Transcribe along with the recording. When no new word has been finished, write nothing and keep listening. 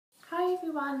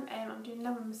everyone, I'm doing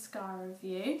another mascara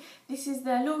review. This is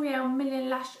the L'Oreal Million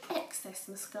Lash Excess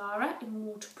Mascara in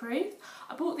waterproof.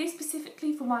 I bought this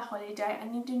specifically for my holiday. I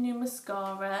needed a new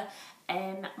mascara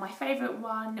and my favourite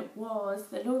one was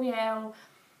the L'Oreal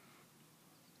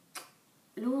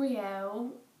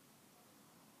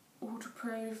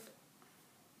waterproof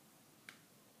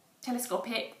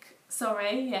telescopic,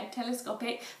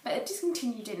 telescopic, but it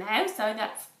discontinued it now, so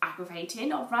that's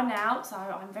aggravating. I've run out, so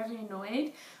I'm very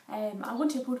annoyed. I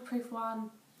wanted a waterproof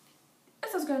one.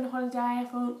 As I was going on holiday, I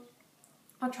thought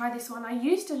I'll try this one. I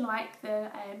used to like the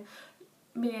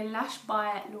Million Lash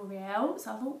by L'Oreal,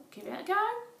 so I thought give it a go.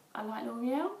 I like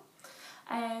L'Oreal.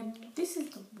 This is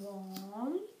the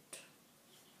wand.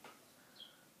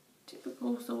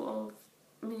 Typical sort of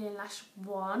Million Lash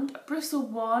wand. A bristle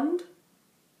wand.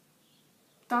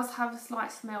 Does have a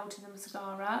slight smell to the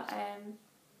mascara.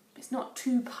 It's not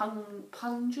too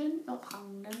pungent,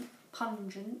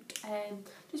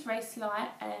 just very slight,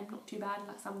 not too bad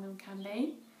like some of them can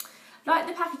be. Like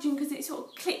the packaging because it sort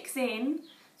of clicks in,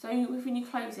 so when you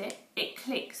close it, it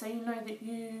clicks, so you know that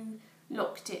you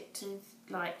locked it to,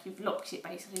 like you've locked it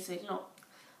basically, so it's not.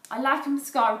 I like a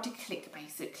mascara to click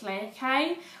basically,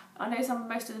 okay? I know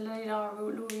most of the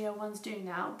L'Oreal ones do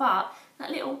now, but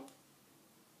that little,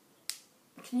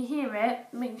 can you hear it?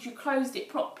 It means you closed it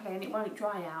properly and it won't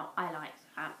dry out. I like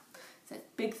that. So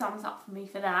big thumbs up for me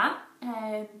for that.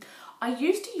 I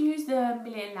used to use the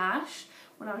Million Lash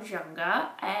when I was younger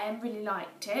and really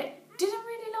liked it. Didn't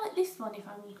really like this one if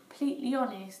I'm completely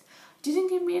honest. Didn't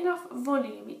give me enough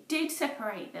volume. It did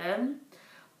separate them.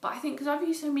 But I think because I've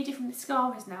used so many different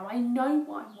mascaras now, I know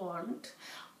what I want.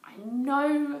 I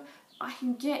know I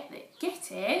can get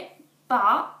it,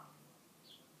 but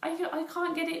I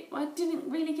can't get it. I didn't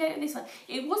really get it this one.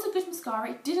 It was a good mascara.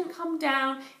 It didn't come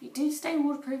down. It did stay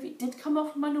waterproof. It did come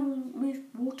off my normal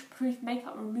waterproof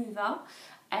makeup remover.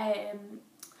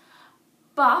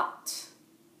 But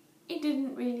it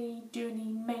didn't really do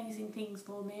any amazing things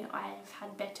for me. I've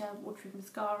had better waterproof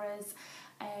mascaras.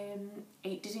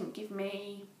 It didn't give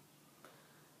me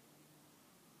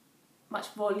much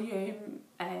volume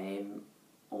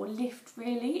or lift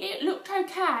really. It looked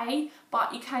okay,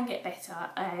 but you can get better.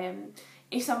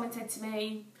 If someone said to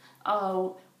me,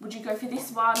 oh, would you go for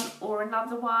this one or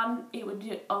another one, it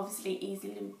would obviously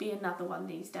easily be another one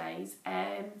these days.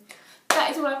 That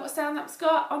is all I've got to say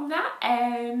on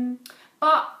that.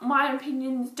 But my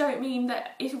opinions don't mean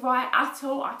that it's right at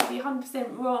all. I could be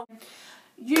 100% wrong.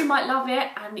 You might love it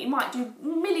and it might do a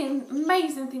million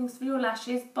amazing things for your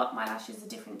lashes, but my lashes are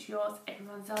different to yours.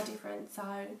 Everyone's are different. So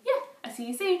yeah, I'll see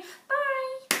you soon. Bye.